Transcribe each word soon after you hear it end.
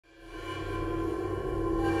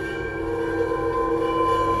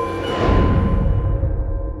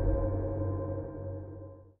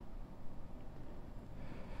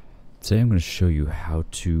Today I'm going to show you how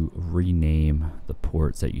to rename the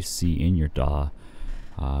ports that you see in your DAW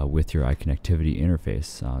with your iConnectivity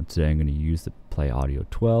interface. Today I'm going to use the Play Audio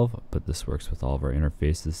 12, but this works with all of our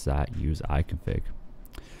interfaces that use iConfig.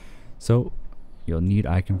 So you'll need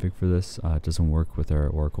iConfig for this. It doesn't work with our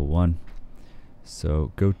Oracle 1.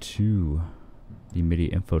 So go to the MIDI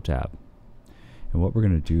info tab. And what we're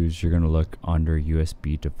going to do is you're going to look under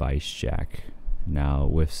USB device jack. Now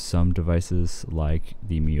with some devices like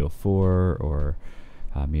the Mio 4 or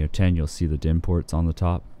Mio 10, you'll see the DIN ports on the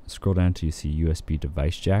top. Scroll down till you see USB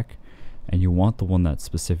device jack, and you want the one that's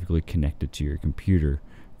specifically connected to your computer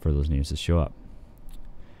for those names to show up.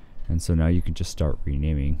 And so now you can just start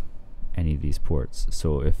renaming any of these ports.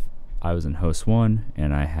 So if I was in host 1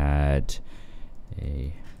 and I had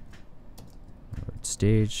a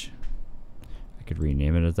stage, I could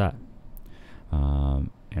rename it as that.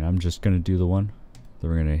 And I'm just going to do the one. Then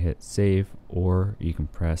we're going to hit save, or you can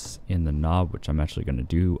press in the knob, which I'm actually going to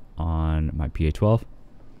do on my PA12.